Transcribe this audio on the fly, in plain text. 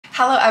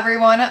Hello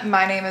everyone,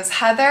 my name is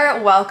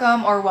Heather.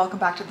 Welcome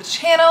back to the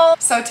channel.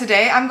 So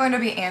today I'm going to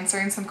be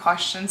answering some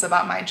questions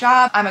about my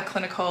job. I'm a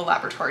clinical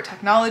laboratory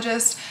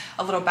technologist.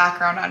 A little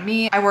background on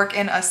me. I work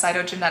in a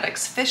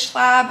cytogenetics fish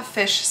lab,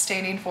 fish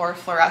standing for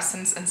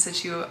fluorescence in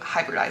situ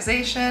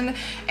hybridization,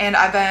 and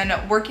I've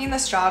been working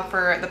this job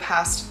for the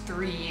past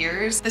 3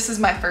 years. This is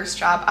my first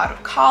job out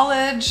of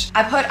college.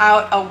 I put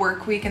out a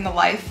work week in the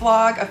life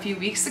vlog a few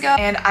weeks ago,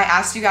 and I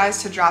asked you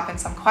guys to drop in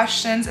some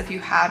questions if you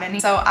had any,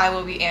 so I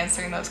will be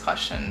answering those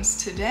questions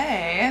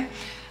today.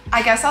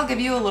 I guess I'll give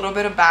you a little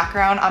bit of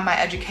background on my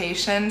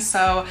education.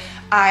 So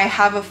I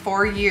have a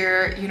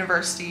 4-year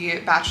university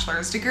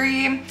bachelor's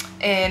degree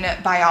in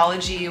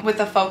biology with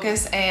a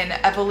focus in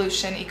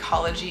evolution,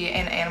 ecology,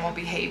 and animal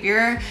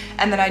behavior.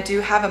 And then I do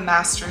have a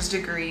master's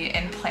degree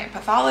in plant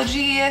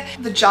pathology.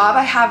 The job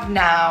I have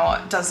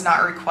now does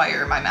not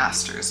require my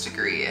master's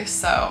degree.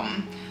 So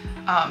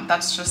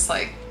that's just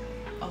like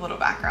a little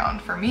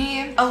background for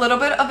me. A little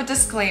bit of a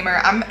disclaimer,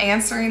 I'm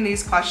answering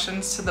these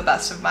questions to the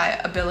best of my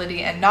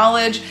ability and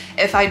knowledge.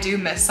 If I do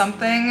miss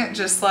something,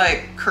 just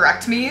like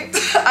correct me,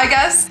 I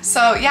guess.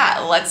 So yeah,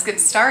 let's get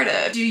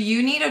started. Do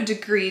you need a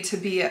degree to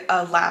be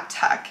a lab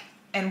tech,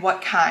 and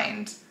what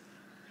kind?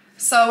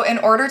 So in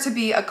order to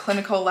be a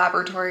clinical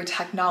laboratory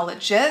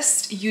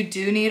technologist, you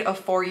do need a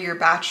 4-year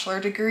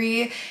bachelor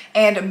degree,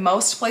 and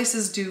most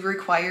places do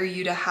require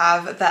you to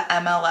have the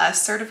MLS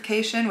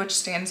certification, which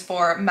stands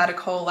for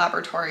Medical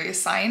Laboratory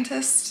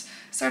Scientist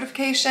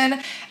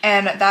certification,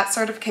 and that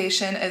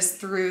certification is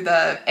through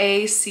the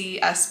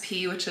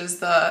ACSP, which is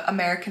the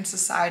American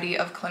Society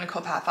of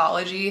Clinical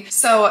Pathology.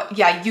 So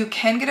yeah, you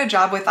can get a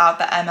job without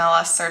the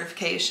MLS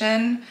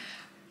certification.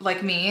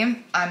 Like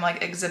me, I'm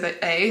like exhibit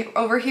A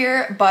over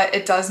here, but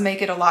it does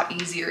make it a lot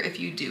easier if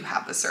you do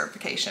have the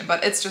certification,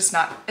 but it's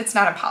not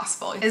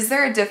impossible. Is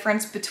there a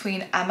difference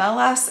between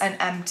MLS and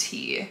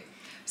MT?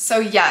 So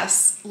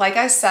yes, like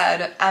I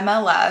said,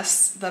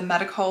 MLS, the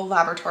Medical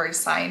Laboratory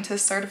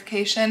Scientist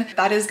certification,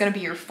 that is gonna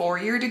be your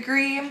 4-year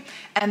degree.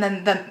 And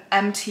then the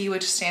MT,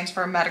 which stands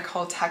for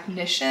Medical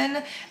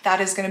Technician, that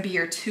is gonna be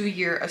your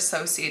 2-year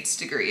associate's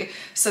degree.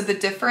 So the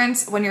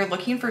difference when you're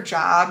looking for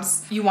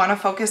jobs, you wanna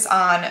focus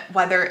on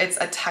whether it's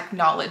a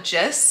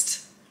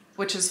technologist,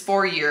 which is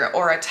 4-year,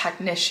 or a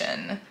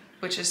technician,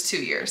 which is 2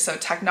 years. So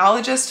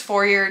technologist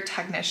 4-year,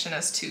 technician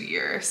is 2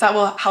 years. That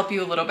will help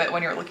you a little bit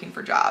when you're looking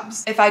for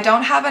jobs. If I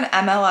don't have an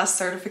MLS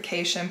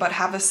certification but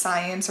have a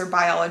science or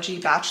biology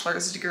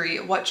bachelor's degree,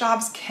 what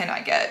jobs can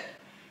I get?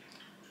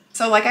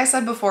 So like I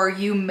said before,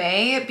 you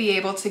may be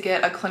able to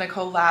get a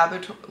clinical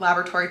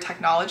laboratory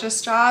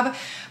technologist job,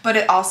 but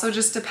it also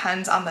just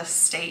depends on the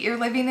state you're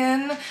living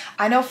in.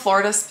 I know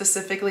Florida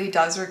specifically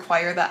does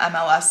require the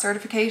MLS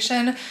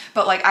certification,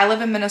 but like I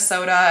live in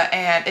Minnesota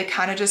and it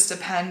kind of just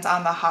depends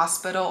on the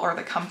hospital or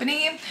the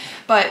company.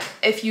 But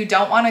if you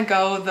don't want to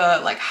go the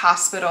like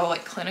hospital,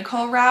 like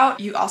clinical route,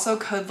 you also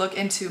could look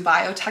into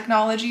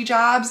biotechnology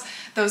jobs.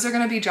 Those are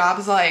going to be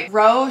jobs like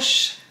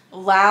Roche,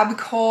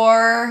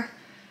 LabCorp,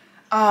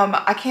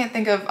 I can't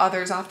think of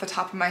others off the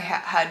top of my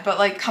head, but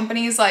like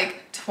companies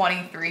like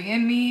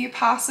 23andMe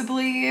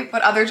possibly.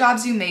 But other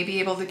jobs you may be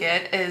able to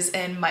get is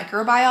in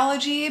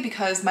microbiology,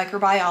 because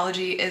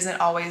microbiology isn't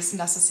always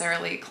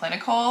necessarily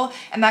clinical,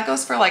 and that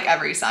goes for like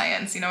every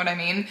science, you know what I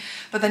mean?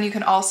 But then you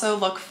can also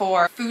look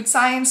for food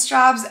science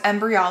jobs,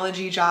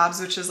 embryology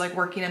jobs, which is like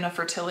working in a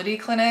fertility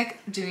clinic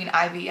doing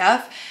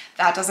IVF.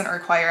 That doesn't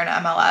require an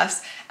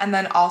MLS. And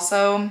then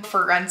also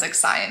forensic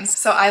science.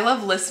 So I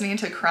love listening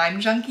to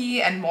Crime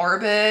Junkie and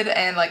Morbid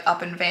and like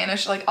Up and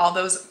Vanish, like all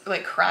those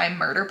like crime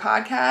murder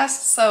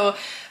podcasts. So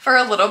for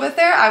a little bit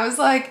there, I was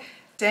like,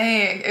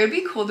 dang, it would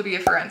be cool to be a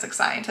forensic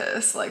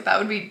scientist. Like that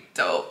would be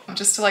dope,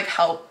 just to like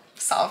help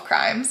solve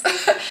crimes.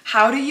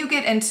 How do you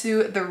get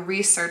into the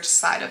research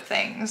side of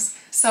things?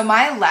 So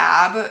my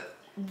lab,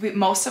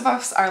 most of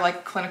us are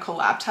like clinical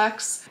lab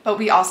techs, but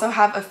we also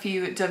have a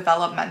few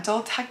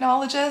developmental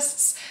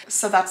technologists.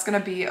 So that's going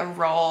to be a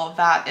role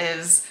that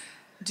is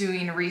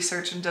doing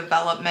research and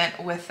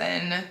development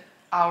within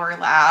our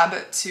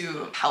lab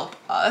to help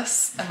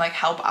us and like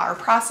help our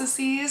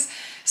processes.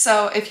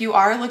 So if you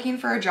are looking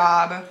for a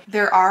job,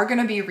 there are going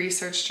to be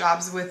research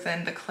jobs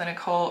within the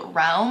clinical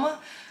realm,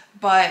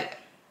 but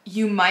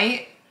you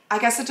might, I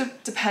guess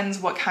it depends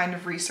what kind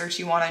of research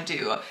you want to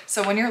do.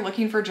 So when you're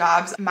looking for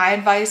jobs, my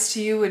advice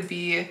to you would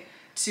be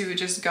to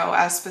just go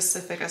as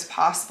specific as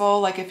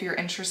possible. Like if you're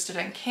interested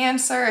in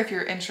cancer, if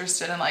you're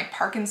interested in like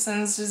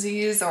Parkinson's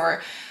disease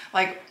or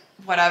like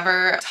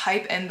whatever,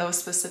 type in those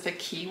specific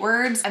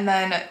keywords, and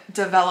then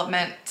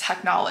development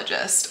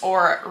technologist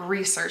or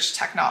research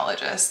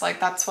technologist,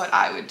 like that's what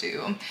I would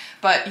do.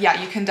 But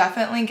yeah, you can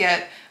definitely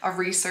get a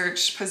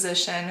research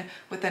position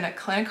within a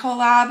clinical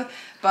lab,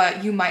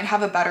 but you might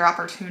have a better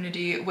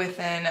opportunity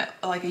within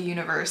like a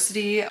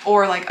university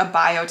or like a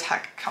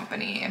biotech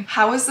company.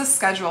 How is the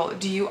schedule?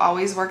 Do you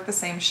always work the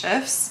same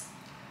shifts?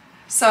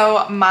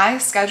 So my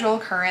schedule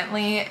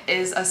currently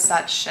is a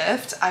set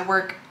shift. I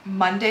work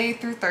Monday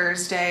through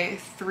Thursday,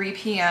 3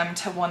 p.m.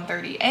 to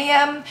 1:30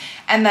 a.m.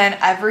 And then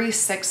every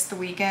 6th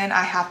weekend,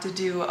 I have to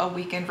do a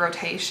weekend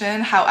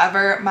rotation.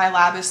 However, my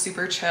lab is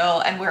super chill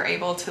and we're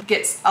able to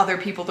get other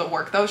people to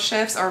work those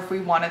shifts, or if we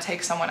want to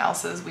take someone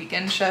else's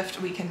weekend shift,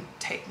 we can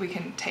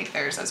take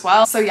theirs as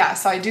well. So yeah,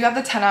 so I do have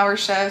the 10-hour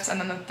shifts, and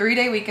then the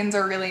 3-day weekends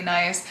are really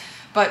nice.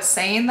 But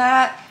saying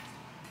that,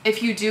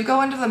 if you do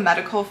go into the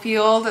medical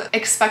field,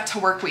 expect to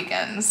work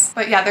weekends.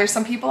 But yeah, there's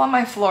some people on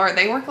my floor,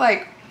 they work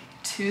like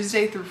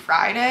Tuesday through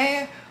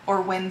Friday or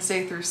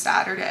Wednesday through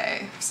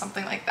Saturday,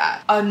 something like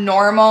that. A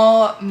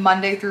normal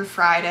Monday through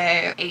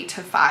Friday 8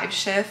 to 5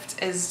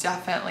 shift is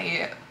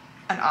definitely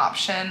an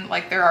option.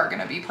 Like, there are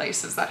gonna be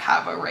places that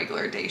have a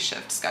regular day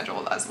shift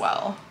scheduled as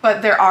well.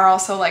 But there are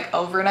also like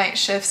overnight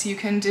shifts you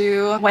can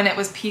do. When it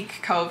was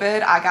peak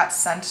COVID, I got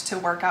sent to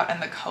work out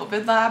in the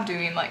COVID lab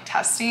doing like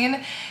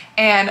testing,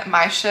 and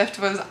my shift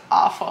was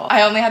awful.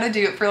 I only had to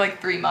do it for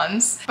like 3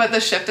 months, but the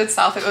shift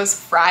itself, it was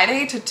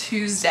Friday to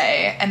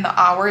Tuesday, and the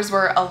hours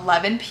were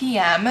 11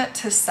 p.m.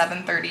 to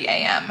 7:30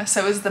 a.m.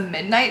 So it was the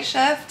midnight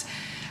shift,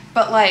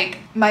 but like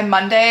my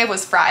Monday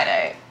was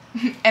Friday.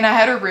 And I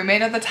had a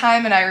roommate at the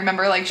time, and I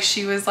remember like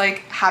she was like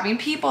having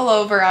people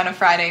over on a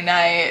Friday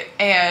night,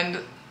 and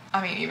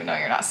I mean, even though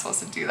you're not supposed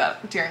to do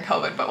that during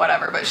COVID, but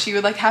whatever, but she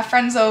would like have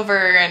friends over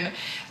and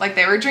like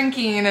they were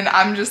drinking, and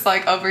I'm just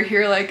like over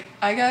here like,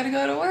 I gotta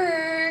go to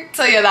work.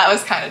 So yeah, that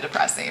was kind of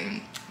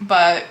depressing.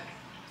 But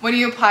when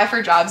you apply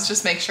for jobs,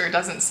 just make sure it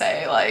doesn't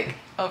say like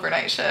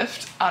overnight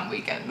shift on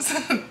weekends.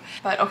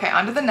 But okay,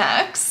 on to the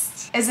next.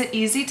 Is it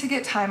easy to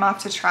get time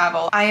off to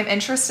travel? I am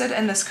interested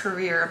in this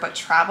career, but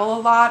travel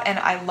a lot, and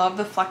I love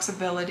the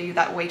flexibility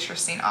that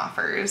waitressing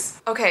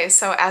offers. Okay,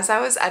 so as I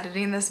was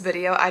editing this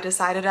video, I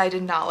decided I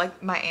did not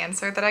like my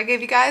answer that I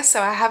gave you guys,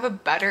 so I have a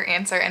better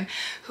answer, and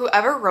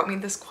whoever wrote me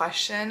this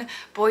question,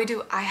 boy,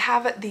 do I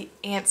have the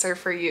answer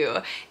for you.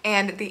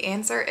 And the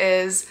answer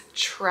is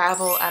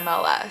travel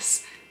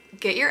MLS.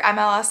 Get your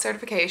MLS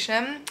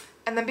certification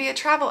and then be a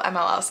travel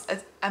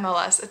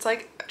MLS. It's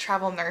like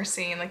travel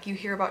nursing. Like, you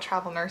hear about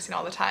travel nursing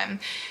all the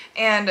time,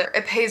 and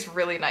it pays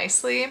really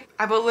nicely.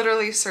 I will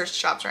literally search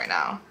jobs right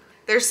now.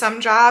 There's some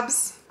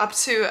jobs up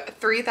to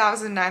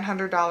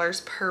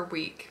 $3,900 per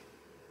week.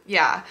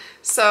 Yeah,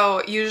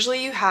 so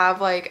usually you have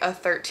like a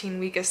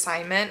 13-week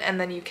assignment and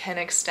then you can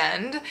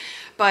extend,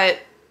 but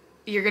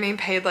you're getting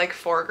paid like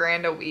 $4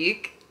 grand a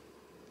week.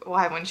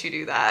 Why wouldn't you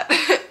do that?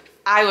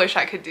 I wish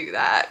I could do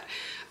that.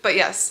 But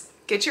yes,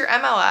 get your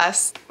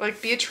MLS, like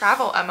be a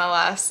travel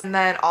MLS. And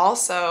then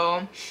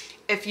also,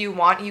 if you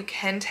want, you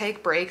can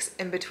take breaks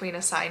in between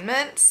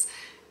assignments,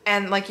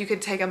 and like you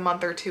could take a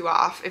month or 2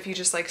 off if you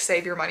just like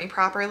save your money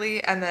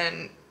properly, and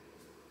then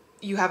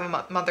you have a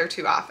month or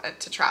 2 off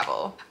to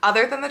travel.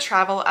 Other than the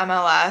travel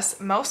MLS,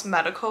 most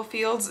medical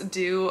fields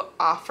do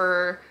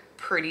offer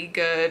pretty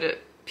good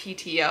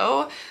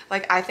PTO.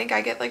 Like, I think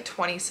I get like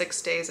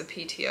 26 days of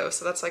PTO,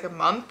 so that's like a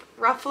month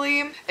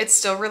roughly. It's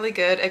still really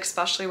good,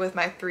 especially with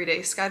my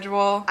 3-day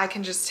schedule. I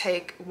can just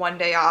take 1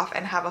 day off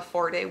and have a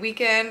 4-day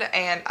weekend,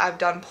 and I've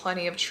done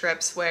plenty of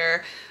trips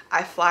where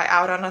I fly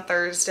out on a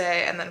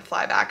Thursday and then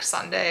fly back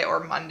Sunday or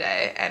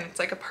Monday, and it's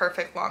like a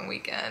perfect long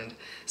weekend.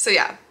 So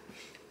yeah,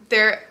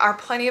 there are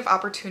plenty of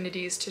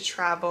opportunities to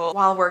travel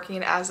while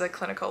working as a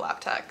clinical lab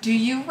tech. Do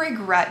you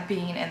regret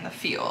being in the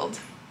field?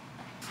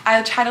 I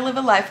try to live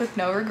a life with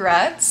no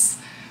regrets.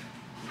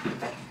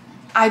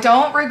 I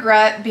don't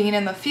regret being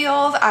in the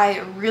field.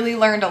 I really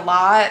learned a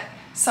lot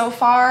so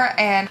far,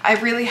 and I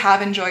really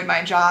have enjoyed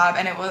my job,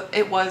 and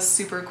it was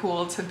super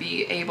cool to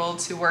be able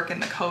to work in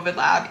the COVID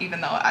lab,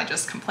 even though I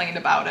just complained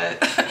about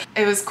it.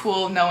 It was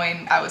cool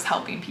knowing I was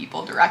helping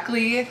people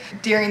directly.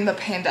 During the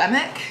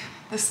pandemic,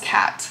 this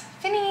cat,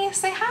 Finny,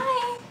 say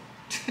hi.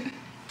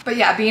 But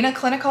yeah, being a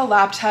clinical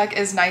lab tech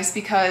is nice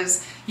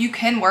because you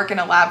can work in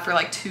a lab for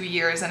like 2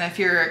 years, and if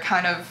you're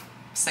kind of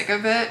sick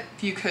of it,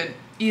 you could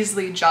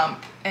easily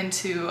jump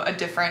into a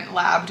different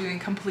lab doing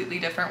completely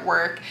different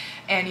work,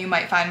 and you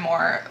might find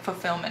more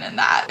fulfillment in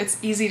that. It's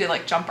easy to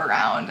like jump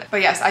around.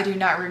 But yes, I do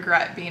not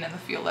regret being in the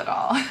field at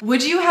all.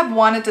 Would you have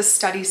wanted to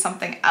study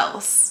something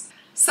else?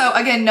 So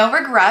again, no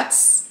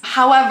regrets.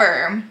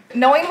 However,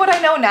 knowing what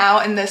I know now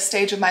in this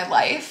stage of my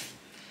life,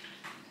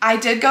 I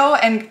did go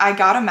and I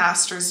got a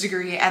master's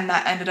degree, and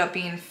that ended up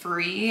being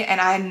free, and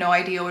I had no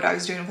idea what I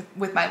was doing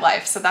with my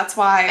life. So that's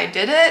why I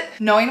did it.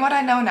 Knowing what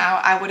I know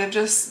now, I would have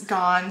just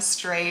gone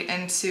straight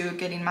into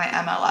getting my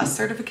MLS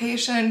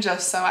certification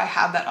just so I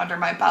have that under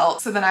my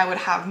belt. So then I would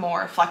have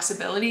more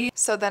flexibility.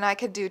 So then I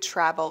could do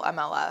travel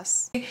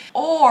MLS.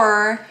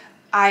 Or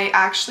I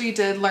actually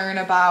did learn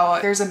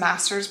about, there's a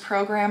master's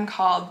program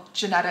called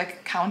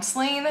genetic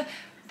counseling.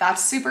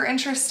 That's super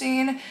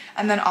interesting.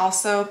 And then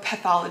also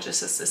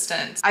pathologist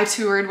assistants. I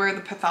toured where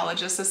the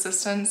pathologist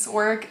assistants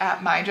work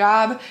at my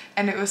job,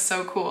 and it was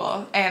so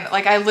cool. And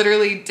like, I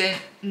literally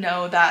didn't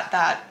know that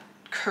that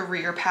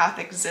career path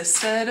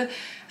existed.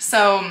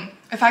 So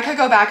If I could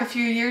go back a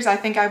few years, I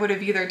think I would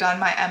have either done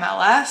my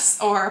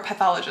MLS or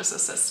pathologist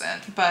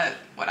assistant, but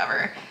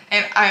whatever.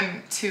 And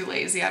I'm too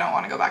lazy. I don't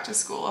want to go back to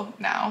school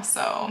now,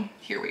 so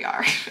here we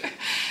are.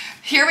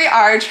 Here we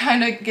are trying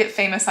to get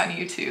famous on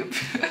YouTube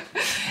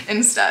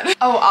instead.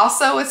 Oh,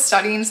 also with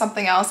studying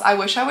something else, I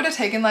wish I would have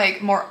taken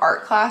like more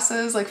art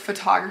classes, like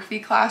photography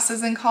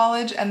classes in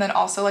college, and then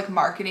also like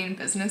marketing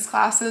business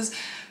classes,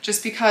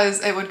 just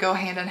because it would go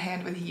hand in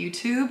hand with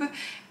YouTube,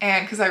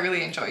 and because I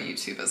really enjoy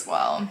YouTube as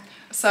well.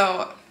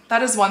 So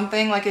that is one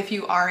thing, like if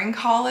you are in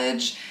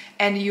college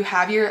and you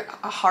have your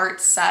heart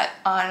set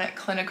on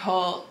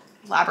clinical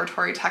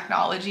laboratory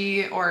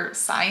technology or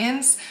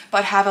science,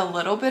 but have a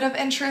little bit of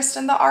interest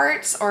in the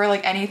arts or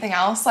like anything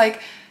else,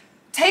 like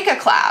take a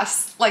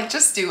class, like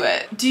just do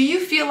it. Do you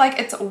feel like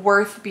it's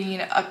worth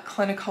being a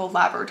clinical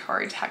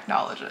laboratory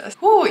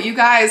technologist? Ooh, you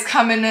guys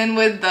coming in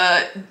with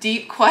the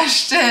deep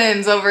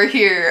questions over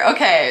here.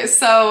 Okay,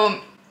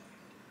 so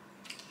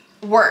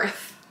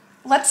worth.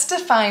 Let's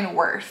define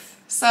worth.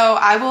 So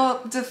I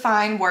will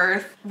define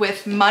worth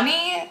with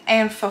money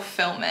and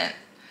fulfillment.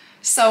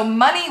 So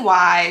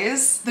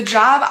money-wise, the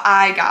job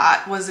I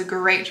got was a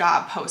great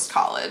job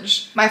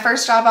post-college. My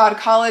first job out of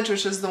college,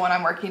 which is the one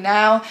I'm working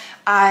now,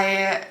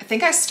 I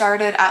think I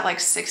started at like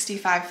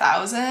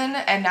 65,000,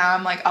 and now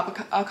I'm like up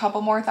a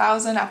couple more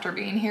thousand after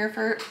being here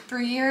for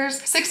 3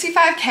 years.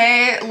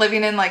 65K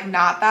living in like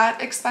not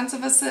that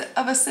expensive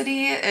of a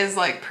city is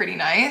like pretty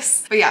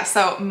nice. But yeah,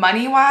 so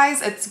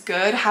money-wise, it's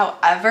good.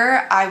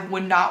 However, I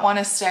would not want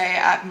to stay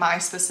at my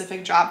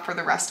specific job for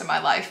the rest of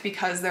my life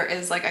because there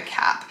is like a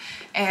cap.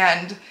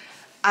 And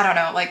I don't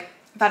know, like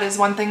that is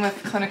one thing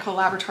with clinical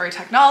laboratory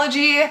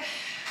technology.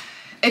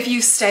 If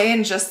you stay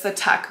in just the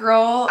tech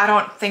role, I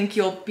don't think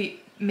you'll be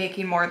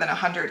making more than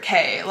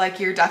 100K. Like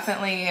you're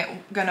definitely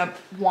gonna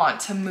want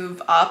to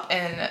move up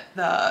in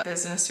the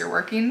business you're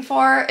working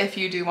for if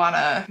you do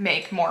wanna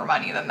make more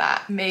money than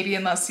that. Maybe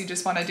unless you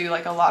just wanna do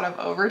like a lot of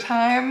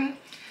overtime.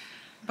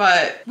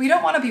 But we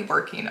don't want to be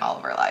working all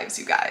of our lives,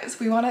 you guys.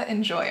 We want to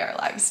enjoy our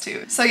lives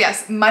too. So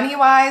yes,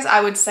 money-wise, I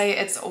would say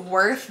it's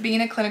worth being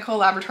a clinical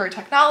laboratory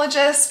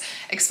technologist,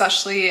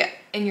 especially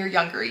in your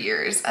younger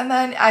years. And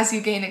then as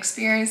you gain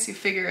experience, you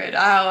figure it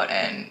out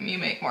and you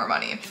make more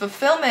money.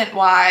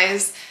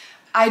 Fulfillment-wise,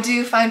 I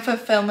do find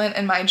fulfillment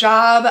in my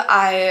job.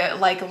 I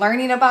like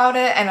learning about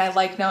it and I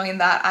like knowing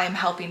that I'm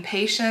helping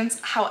patients.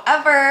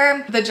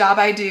 However, the job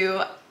I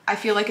do, I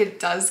feel like it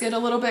does get a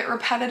little bit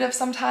repetitive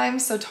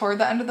sometimes. So toward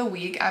the end of the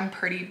week, I'm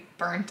pretty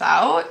burnt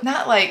out.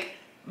 Not like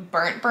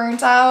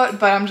burnt out,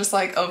 but I'm just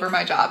like over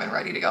my job and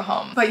ready to go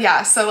home. But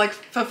yeah, so like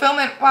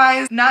fulfillment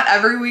wise, not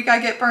every week I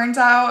get burnt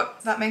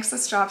out. That makes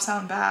this job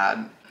sound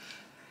bad.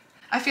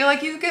 I feel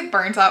like you get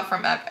burnt out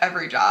from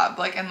every job,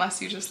 like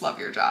unless you just love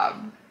your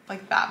job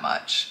like that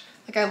much.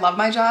 Like I love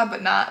my job,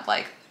 but not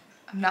like,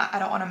 I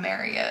don't want to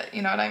marry it.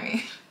 You know what I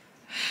mean?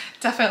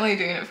 Definitely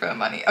doing it for the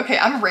money. Okay,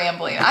 I'm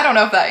rambling. I don't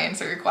know if that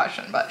answered your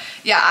question, but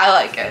yeah, I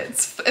like it.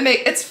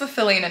 It's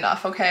fulfilling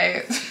enough,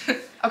 okay?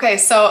 Okay,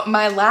 so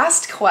my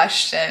last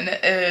question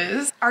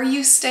is, are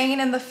you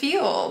staying in the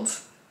field?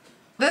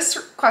 This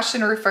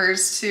question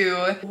refers to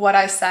what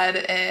I said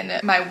in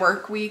my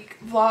work week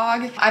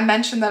vlog. I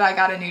mentioned that I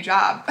got a new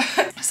job.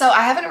 So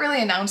I haven't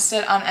really announced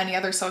it on any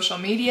other social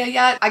media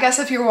yet. I guess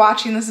if you're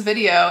watching this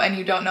video and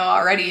you don't know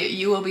already,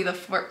 you will be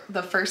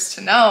the first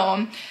to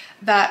know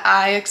that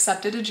I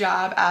accepted a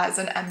job as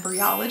an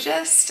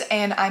embryologist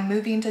and I'm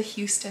moving to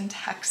Houston,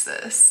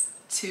 Texas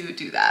to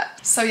do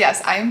that. So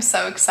yes, I am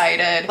so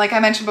excited. Like I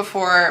mentioned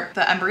before,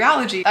 the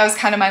embryology, that was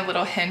kind of my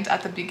little hint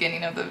at the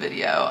beginning of the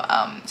video,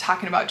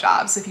 talking about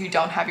jobs. If you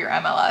don't have your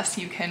MLS,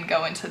 you can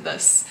go into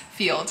this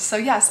field. So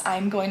yes,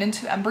 I'm going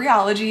into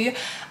embryology.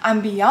 I'm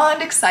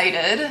beyond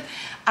excited.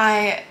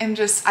 I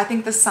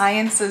think the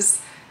science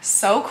is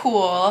so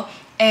cool.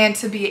 And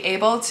to be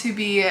able to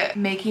be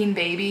making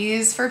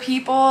babies for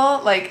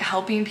people, like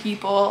helping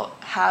people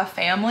have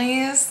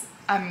families,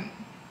 I'm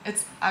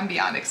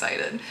beyond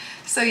excited.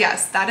 So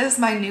yes, that is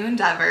my new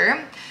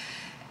endeavor.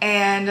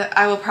 And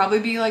I will probably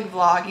be like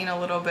vlogging a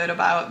little bit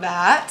about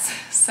that.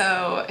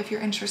 So if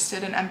you're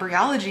interested in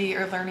embryology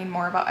or learning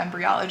more about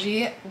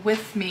embryology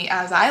with me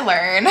as I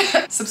learn,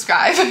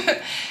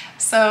 subscribe.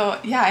 So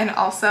yeah, and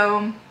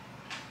also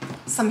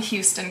some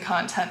Houston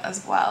content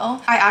as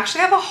well. I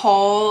actually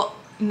have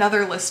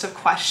another list of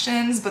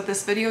questions, but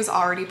this video is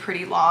already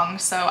pretty long,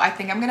 so I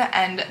think I'm gonna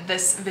end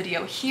this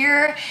video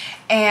here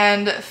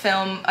and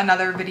film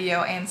another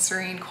video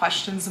answering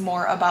questions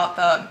more about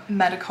the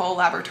medical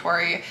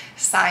laboratory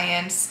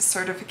science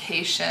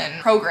certification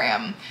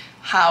program,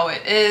 how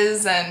it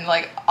is and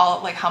like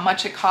how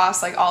much it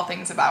costs, like all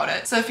things about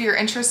it. So if you're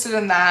interested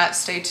in that,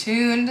 stay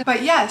tuned.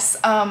 But yes,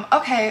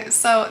 okay,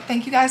 so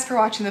thank you guys for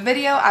watching the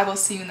video. I will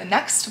see you in the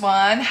next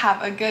one.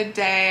 Have a good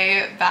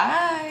day.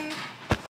 Bye.